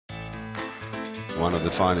one of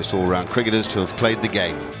the finest all-round cricketers to have played the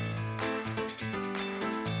game.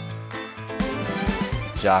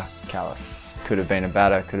 Jacques Kallis. Could have been a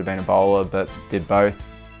batter, could have been a bowler, but did both.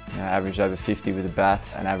 Averaged over 50 with the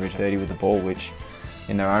bat and averaged 30 with the ball, which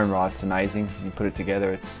in their own right is amazing. You put it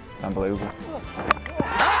together, it's unbelievable.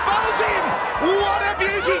 That bowl's in! What a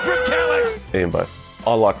beauty from Kallis! Ian both.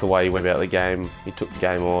 I like the way he went about the game. He took the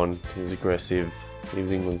game on, he was aggressive. He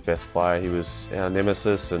was England's best player, he was our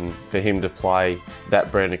nemesis, and for him to play that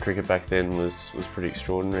brand of cricket back then was pretty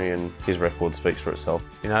extraordinary, and his record speaks for itself.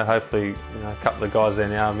 You know, hopefully a couple of guys there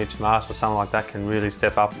now, Mitch Marsh or something like that, can really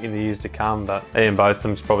step up in the years to come, but Ian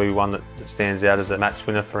Botham's probably one that stands out as a match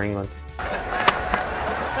winner for England.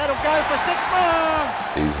 That'll go for 6 more!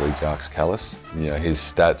 Easily Jacques Kallis. You know, his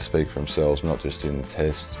stats speak for themselves, not just in the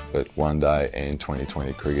Test, but one day and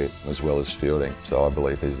 2020 cricket, as well as fielding. So I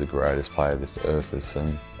believe he's the greatest player this earth has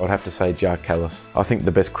seen. I'd have to say Jacques Kallis. I think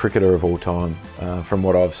the best cricketer of all time, from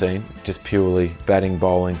what I've seen. Just purely batting,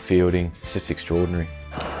 bowling, fielding. It's just extraordinary.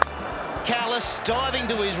 Kallis diving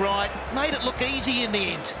to his right, made it look easy in the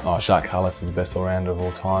end. Oh, Jacques Kallis is the best all-rounder of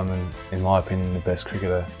all time, and in my opinion, the best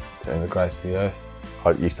cricketer to ever grace the earth.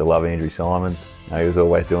 I used to love Andrew Simons. You know, he was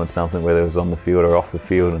always doing something, whether it was on the field or off the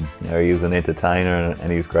field, and you know, he was an entertainer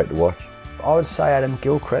and he was great to watch. I would say Adam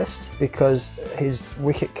Gilchrist, because his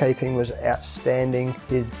wicket keeping was outstanding.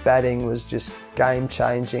 His batting was just game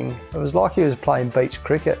changing. It was like he was playing beach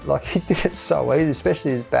cricket. Like, he did it so easy,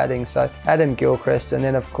 especially his batting. So Adam Gilchrist, and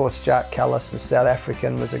then of course Jacques Kallis, the South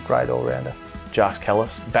African, was a great all-rounder. Jacques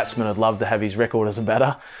Kallis. Batsmen would love to have his record as a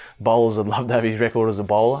batter. Bowlers would love to have his record as a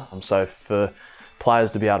bowler. So for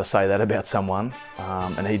players to be able to say that about someone,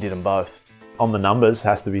 and he did them both. On the numbers,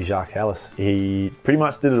 has to be Jacques Kallis. He pretty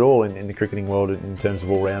much did it all in the cricketing world in terms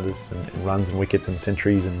of all-rounders and runs and wickets and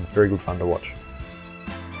centuries, and very good fun to watch.